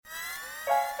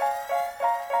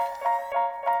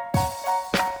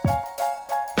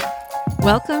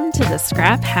Welcome to the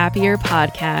Scrap Happier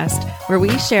podcast, where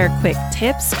we share quick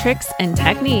tips, tricks, and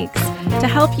techniques to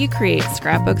help you create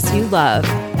scrapbooks you love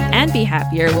and be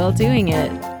happier while doing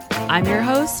it. I'm your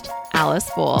host, Alice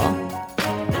Bohl.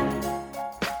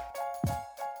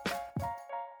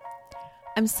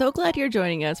 I'm so glad you're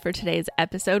joining us for today's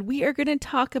episode. We are going to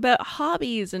talk about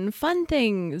hobbies and fun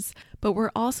things, but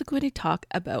we're also going to talk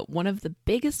about one of the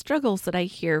biggest struggles that I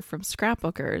hear from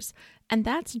scrapbookers, and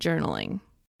that's journaling.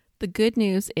 The good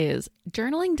news is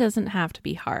journaling doesn't have to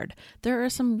be hard. There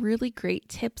are some really great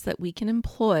tips that we can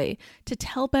employ to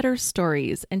tell better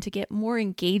stories and to get more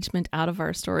engagement out of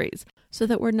our stories so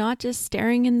that we're not just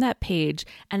staring in that page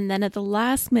and then at the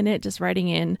last minute just writing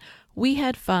in, "We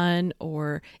had fun,"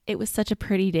 or "It was such a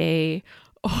pretty day,"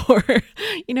 or,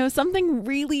 something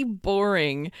really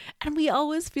boring. And we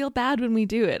always feel bad when we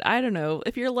do it. I don't know.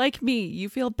 If you're like me, you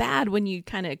feel bad when you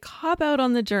kind of cop out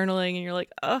on the journaling and you're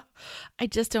like, I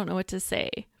just don't know what to say.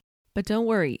 But don't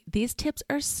worry, these tips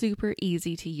are super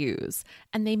easy to use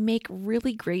and they make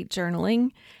really great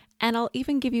journaling. And I'll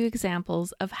even give you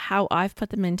examples of how I've put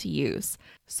them into use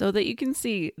so that you can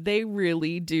see they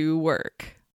really do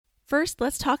work. First,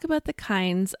 let's talk about the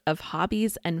kinds of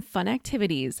hobbies and fun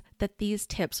activities that these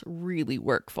tips really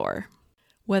work for.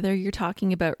 Whether you're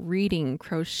talking about reading,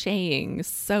 crocheting,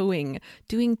 sewing,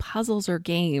 doing puzzles or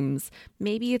games,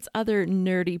 maybe it's other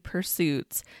nerdy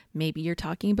pursuits. Maybe you're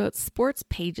talking about sports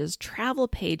pages, travel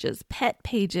pages, pet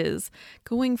pages,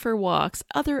 going for walks,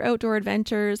 other outdoor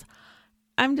adventures.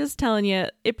 I'm just telling you,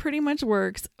 it pretty much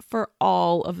works for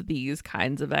all of these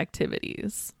kinds of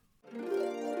activities.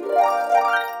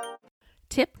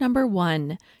 Tip number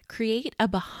 1, create a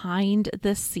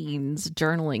behind-the-scenes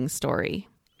journaling story.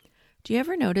 Do you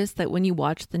ever notice that when you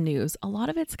watch the news, a lot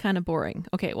of it's kind of boring?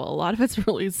 Okay, well, a lot of it's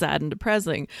really sad and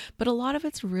depressing, but a lot of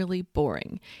it's really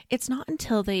boring. It's not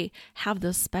until they have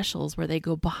those specials where they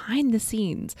go behind the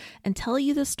scenes and tell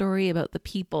you the story about the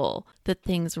people that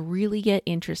things really get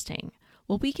interesting.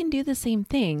 Well, we can do the same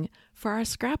thing for our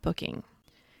scrapbooking.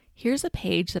 Here's a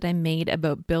page that I made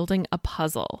about building a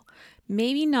puzzle.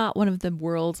 Maybe not one of the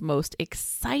world's most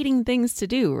exciting things to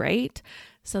do, right?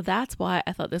 So that's why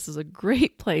I thought this is a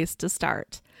great place to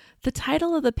start. The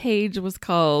title of the page was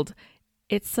called,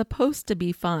 "It's Supposed to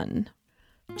Be Fun."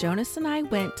 Jonas and I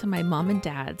went to my mom and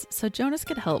dad's so Jonas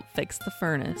could help fix the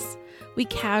furnace. We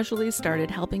casually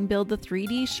started helping build the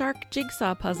 3D shark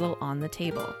jigsaw puzzle on the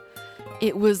table.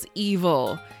 It was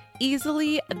evil.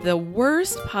 Easily the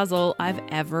worst puzzle I've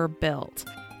ever built,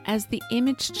 as the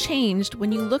image changed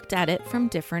when you looked at it from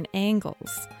different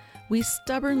angles. We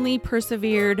stubbornly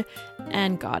persevered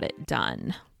and got it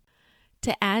done.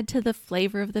 To add to the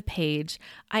flavor of the page,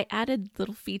 I added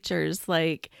little features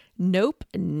like, "Nope,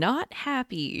 not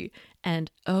happy,"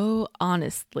 and "Oh,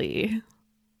 honestly."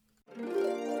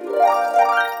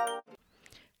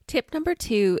 Tip number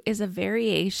 2 is a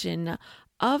variation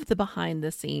of the behind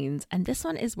the scenes, and this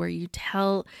one is where you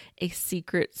tell a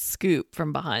secret scoop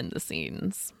from behind the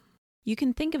scenes. You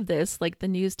can think of this like the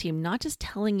news team not just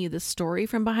telling you the story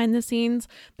from behind the scenes,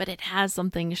 but it has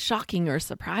something shocking or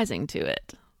surprising to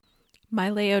it. My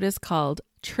layout is called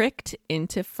Tricked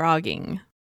into Frogging.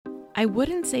 I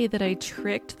wouldn't say that I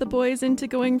tricked the boys into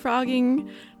going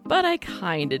frogging, but I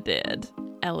kinda did.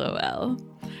 LOL.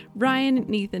 Ryan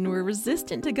and Ethan were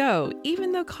resistant to go,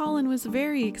 even though Colin was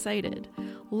very excited.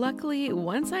 Luckily,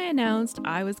 once I announced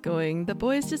I was going, the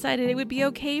boys decided it would be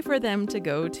okay for them to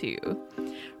go too.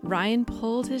 Ryan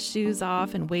pulled his shoes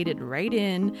off and waded right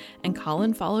in, and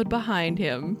Colin followed behind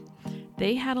him.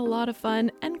 They had a lot of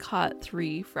fun and caught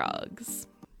 3 frogs.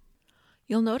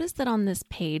 You'll notice that on this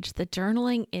page, the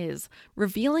journaling is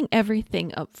revealing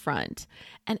everything up front.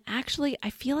 And actually, I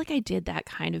feel like I did that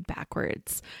kind of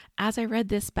backwards. As I read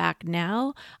this back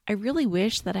now, I really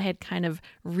wish that I had kind of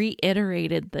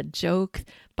reiterated the joke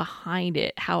behind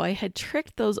it, how I had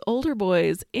tricked those older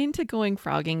boys into going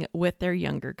frogging with their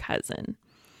younger cousin.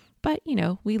 But,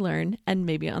 we learn, and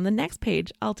maybe on the next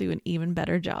page, I'll do an even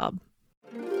better job.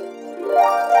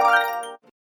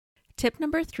 Tip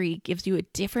number 3 gives you a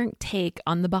different take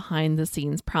on the behind the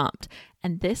scenes prompt.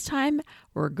 And this time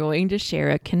we're going to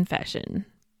share a confession.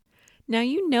 Now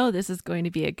you know this is going to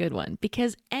be a good one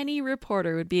because any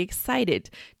reporter would be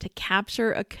excited to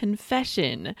capture a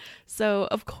confession. So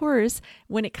of course,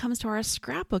 when it comes to our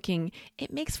scrapbooking,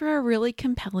 it makes for a really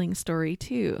compelling story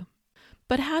too.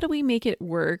 But how do we make it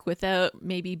work without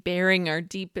maybe bearing our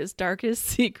deepest, darkest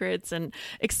secrets and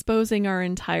exposing our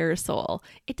entire soul?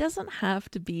 It doesn't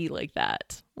have to be like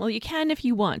that. Well, you can if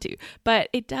you want to, but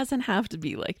it doesn't have to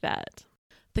be like that.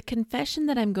 The confession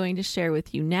that I'm going to share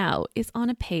with you now is on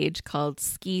a page called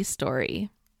Ski Story.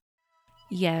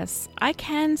 Yes, I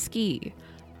can ski.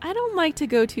 I don't like to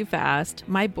go too fast.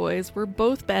 My boys were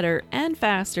both better and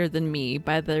faster than me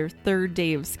by their third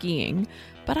day of skiing,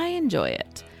 but I enjoy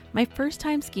it. My first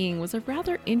time skiing was a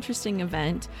rather interesting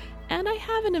event, and I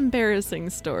have an embarrassing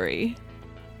story.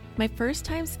 My first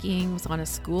time skiing was on a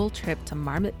school trip to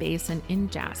Marmot Basin in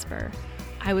Jasper.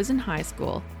 I was in high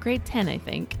school, grade 10 I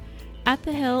think. At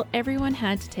the hill, everyone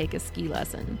had to take a ski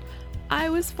lesson. I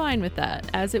was fine with that,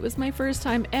 as it was my first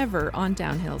time ever on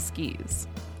downhill skis.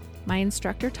 My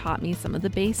instructor taught me some of the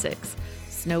basics,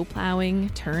 snow plowing,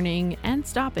 turning, and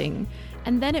stopping,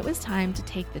 and then it was time to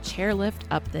take the chairlift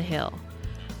up the hill.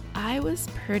 I was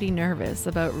pretty nervous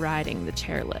about riding the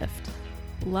chairlift.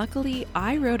 Luckily,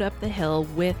 I rode up the hill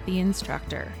with the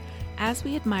instructor. As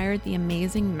we admired the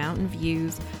amazing mountain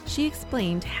views, she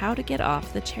explained how to get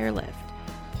off the chairlift.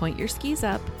 Point your skis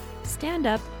up, stand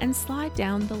up, and slide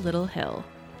down the little hill.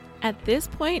 At this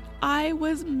point, I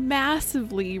was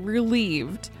massively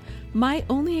relieved. My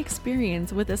only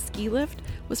experience with a ski lift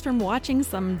was from watching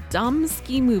some dumb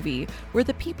ski movie where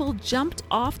the people jumped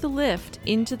off the lift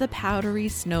into the powdery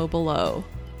snow below.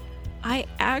 I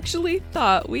actually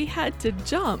thought we had to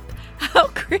jump. How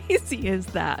crazy is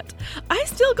that? I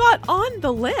still got on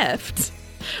the lift.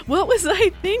 What was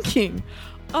I thinking?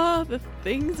 Oh, the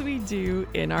things we do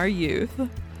in our youth.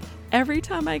 Every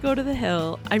time I go to the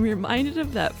hill, I'm reminded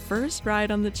of that first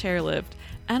ride on the chairlift,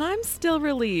 and I'm still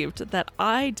relieved that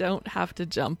I don't have to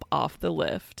jump off the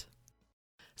lift.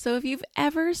 So if you've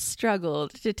ever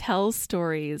struggled to tell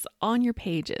stories on your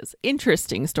pages,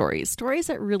 interesting stories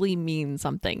that really mean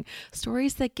something,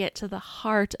 stories that get to the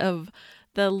heart of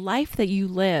the life that you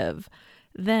live,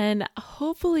 then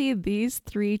hopefully these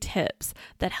 3 tips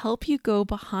that help you go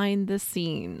behind the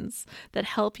scenes, that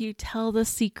help you tell the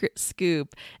secret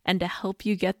scoop, and to help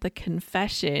you get the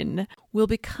confession will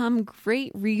become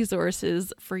great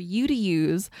resources for you to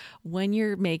use when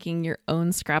you're making your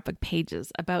own scrapbook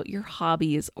pages about your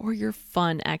hobbies or your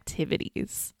fun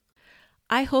activities.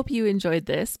 I hope you enjoyed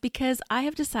this because I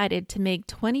have decided to make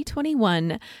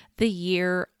 2021 the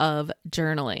year of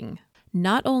journaling.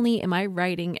 Not only am I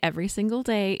writing every single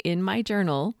day in my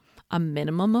journal, a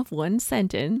minimum of 1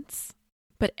 sentence,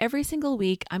 but every single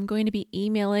week I'm going to be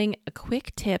emailing a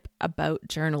quick tip about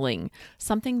journaling,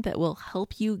 something that will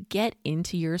help you get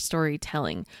into your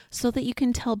storytelling so that you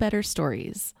can tell better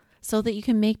stories, so that you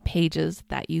can make pages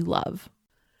that you love.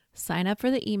 Sign up for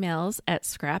the emails at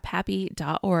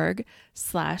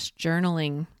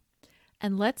scraphappy.org/journaling.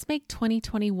 And let's make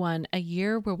 2021 a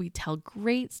year where we tell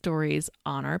great stories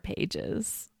on our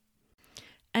pages.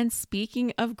 And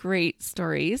speaking of great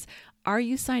stories, are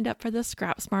you signed up for the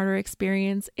Scrap Smarter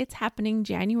experience? It's happening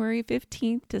January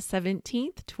 15th to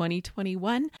 17th,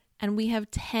 2021. And we have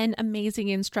 10 amazing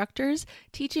instructors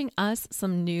teaching us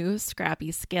some new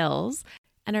scrappy skills.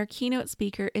 And our keynote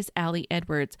speaker is Allie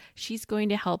Edwards. She's going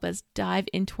to help us dive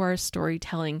into our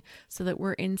storytelling so that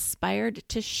we're inspired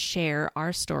to share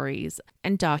our stories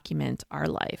and document our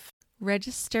life.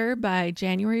 Register by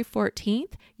January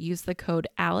 14th. Use the code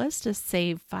ALICE to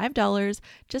save $5.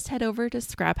 Just head over to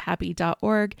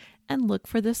scraphappy.org and look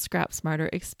for the Scrap Smarter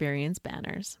Experience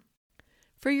banners.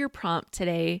 For your prompt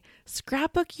today,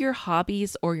 scrapbook your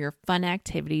hobbies or your fun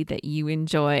activity that you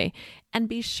enjoy, and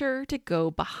be sure to go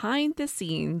behind the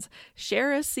scenes,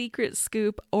 share a secret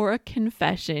scoop or a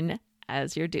confession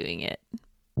as you're doing it.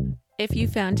 If you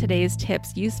found today's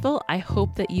tips useful, I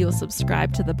hope that you'll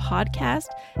subscribe to the podcast,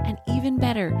 and even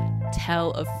better,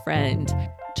 tell a friend.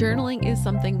 Journaling is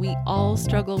something we all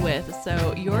struggle with,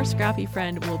 so your scrappy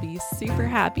friend will be super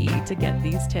happy to get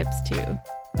these tips too.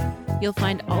 You'll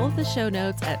find all of the show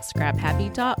notes at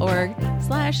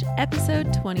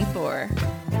scraphappy.org/episode 24.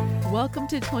 Welcome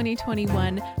to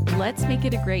 2021. Let's make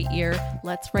it a great year.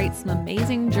 Let's write some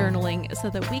amazing journaling so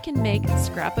that we can make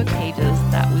scrapbook pages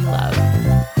that we love.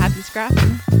 Happy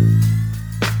scrapping!